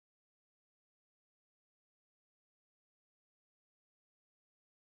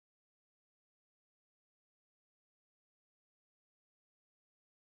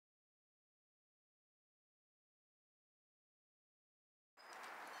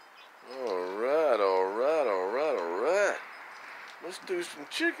Alright, alright, alright, alright. Let's do some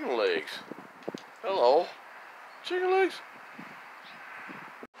chicken legs. Hello. Chicken legs?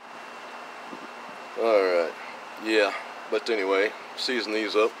 Alright. Yeah, but anyway, season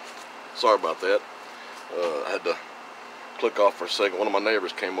these up. Sorry about that. I had to click off for a second. One of my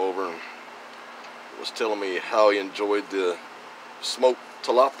neighbors came over and was telling me how he enjoyed the smoked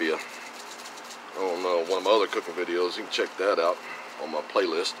tilapia on one of my other cooking videos. You can check that out on my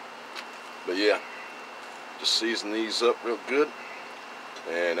playlist. But yeah, just season these up real good.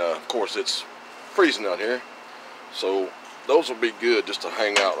 And of course it's freezing out here, so those will be good just to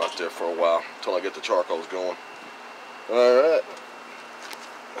hang out right there for a while until I get the charcoals going. Alright,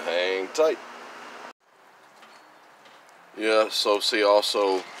 hang tight. Yeah, so see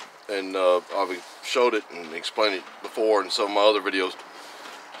also, and I've showed it and explained it before in some of my other videos,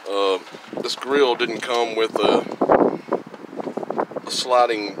 this grill didn't come with a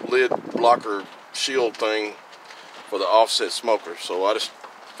sliding lid blocker shield thing for the offset smoker, so I just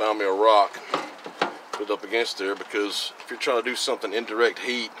found me a rock, put it up against there, because if you're trying to do something indirect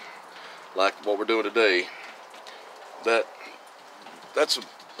heat like what we're doing today, that's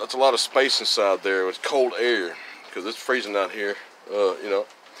a lot of space inside there with cold air, because it's freezing out here, you know,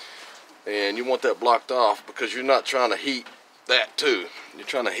 and you want that blocked off because you're not trying to heat that too, you're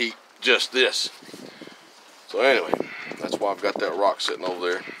trying to heat just this. So anyway, that's why I've got that rock sitting over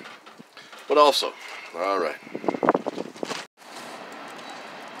there. But also, alright,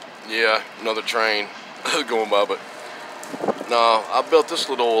 yeah, another train going by. But no, I built this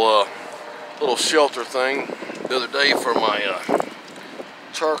little shelter thing the other day for my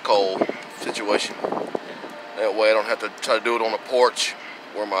charcoal situation. That way I don't have to try to do it on the porch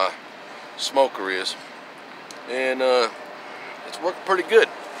where my smoker is, and it's working pretty good.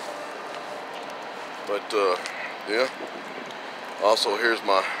 But yeah, also here's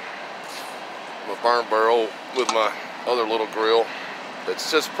my burn barrel with my other little grill that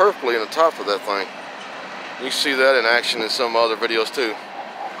sits perfectly in the top of that thing. You see that in action in some other videos too.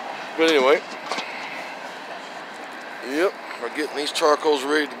 But anyway, yep, we're getting these charcoals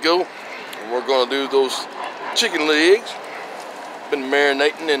ready to go, and we're gonna do those chicken legs. Been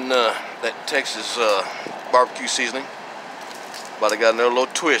marinating in that Texas barbecue seasoning, but I got another little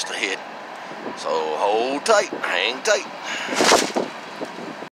twist ahead. So hold tight, hang tight.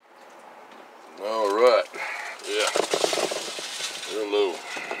 Alright, yeah, hello.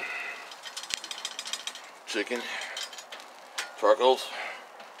 Chicken, charcoals,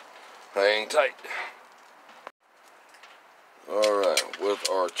 hang tight. Alright, with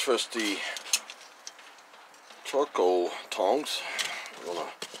our trusty charcoal tongs, we're gonna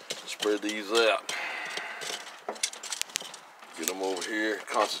spread these out. Get them over here,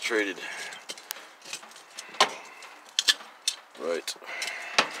 concentrated. Right.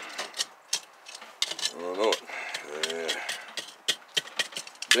 I don't know it. Yeah.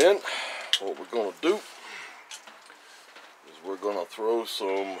 Then, what we're gonna do is we're gonna throw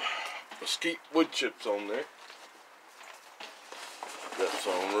some mesquite wood chips on there. Got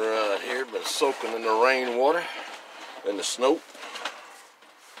some right here, been soaking in the rainwater and the snow.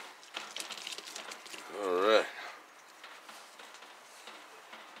 Alright.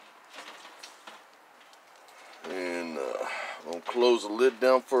 And I'm gonna close the lid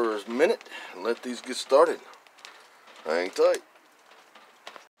down for a minute and let these get started. Hang tight.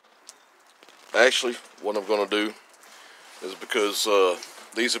 Actually, what I'm gonna do is, because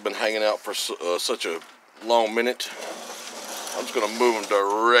these have been hanging out for such a long minute, I'm just gonna move them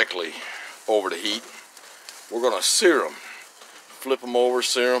directly over the heat. We're gonna sear them, flip them over,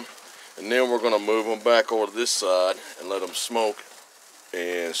 sear them, and then we're gonna move them back over to this side and let them smoke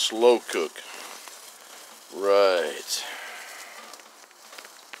and slow cook. Right.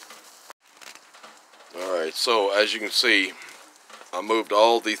 Alright, so as you can see, I moved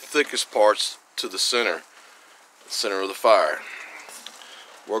all the thickest parts to the center of the fire.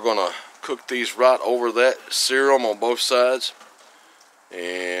 We're gonna cook these right over that, sear them on both sides,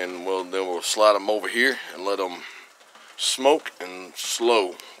 and then we'll slide them over here and let them smoke and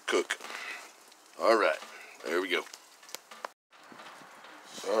slow cook. Alright, there we go.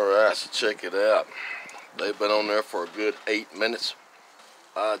 Alright, so check it out. They've been on there for a good 8 minutes.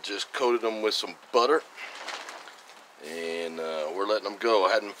 I just coated them with some butter, and we're letting them go.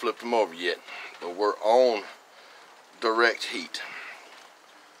 I hadn't flipped them over yet, but we're on direct heat,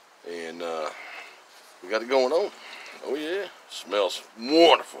 and we got it going on. Oh yeah, smells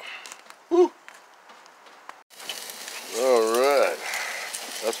wonderful. Woo. Alright,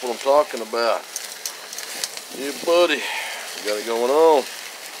 that's what I'm talking about. Yeah buddy, we got it going on.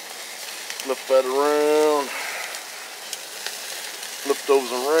 Flip that around. Flip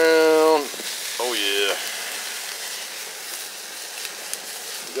those around. Oh yeah.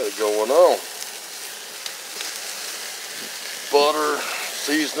 We got it going on. Butter,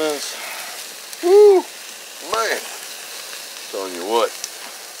 seasonings. Woo! Man. Telling you what.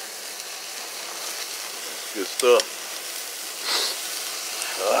 Good stuff.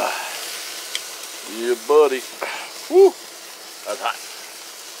 Yeah, buddy. Woo! That's hot.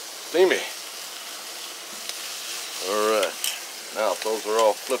 Steamy. Alright. Now, if those are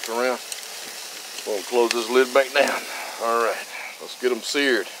all flipped around, we'll close this lid back down. Alright. Let's get them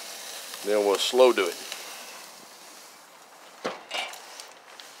seared. Then we'll slow do it.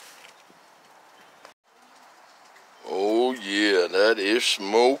 Oh, yeah. That is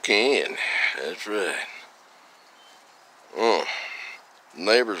smoking. That's right.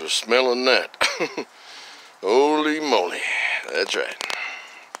 Neighbors are smelling that. Holy moly. That's right.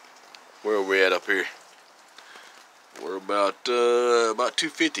 Where are we at up here? We're about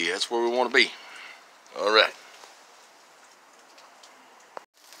 250. That's where we want to be. All right.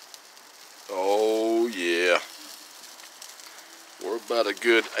 Oh yeah. We're about a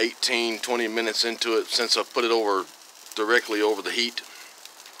good 18-20 minutes into it since I put it over directly over the heat.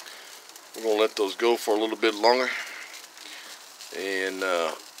 We're gonna let those go for a little bit longer and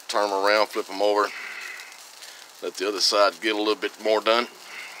turn them around, flip them over, let the other side get a little bit more done,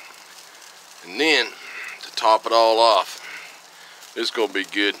 and then to top it all off, it's gonna be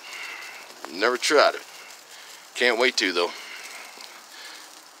good. Never tried it, can't wait to though.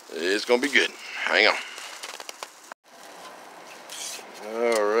 It's gonna be good. Hang on.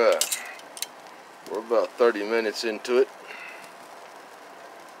 All right, we're about 30 minutes into it.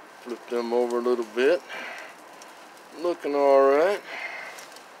 Flip them over a little bit. Looking all right.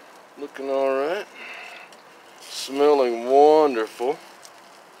 Looking all right. Smelling wonderful.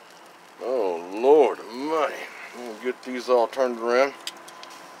 Oh Lord Almighty. I'm gonna get these all turned around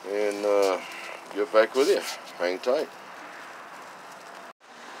and get back with you. Hang tight.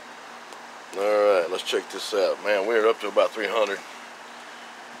 All right, let's check this out. Man, we're up to about 300.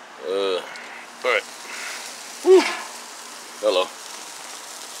 All right. Whew. Hello.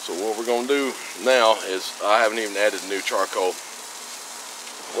 So what we're gonna do now is, I haven't even added new charcoal.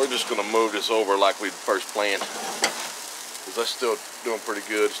 We're just gonna move this over like we first planned, because that's still doing pretty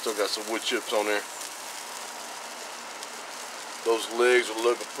good. Still got some wood chips on there. Those legs are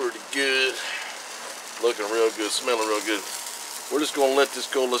looking pretty good. Looking real good, smelling real good. We're just gonna let this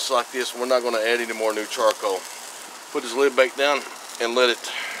go just like this. We're not gonna add any more new charcoal. Put this lid back down and let it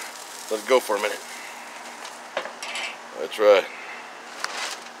go for a minute. That's right.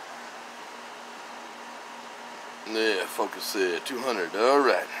 Yeah, focus there, 200, all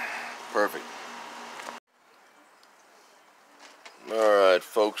right, perfect. All right,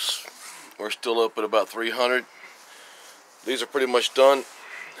 folks, we're still up at about 300. These are pretty much done,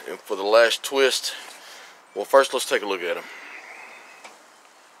 and for the last twist, well, first let's take a look at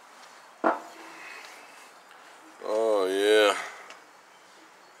them. Oh yeah,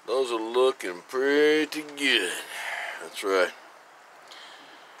 those are looking pretty good. That's right.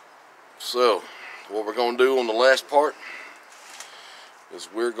 So, what we're going to do on the last part is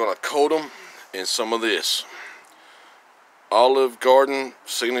we're going to coat them in some of this Olive Garden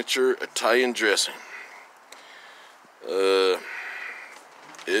signature Italian dressing. It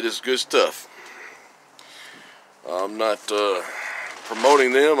is good stuff. I'm not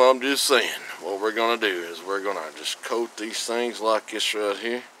promoting them, I'm just saying what we're going to do is we're going to just coat these things like this right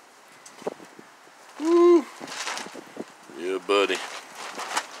here. Woo! Yeah, buddy.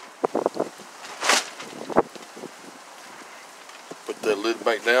 Put that lid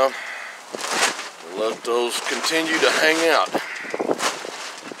back down and let those continue to hang out.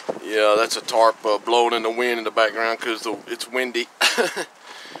 Yeah, that's a tarp blowing in the wind in the background because it's windy. But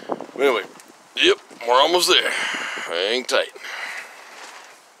anyway, yep, we're almost there. Hang tight.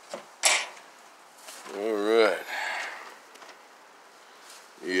 Alright.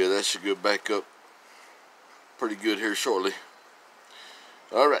 Yeah, that should go back up pretty good here shortly.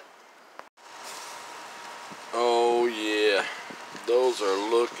 Alright. Oh yeah. Those are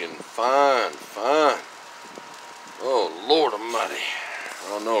looking fine, fine. Oh Lord Almighty.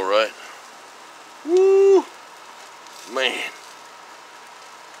 I know, right? Woo! Man.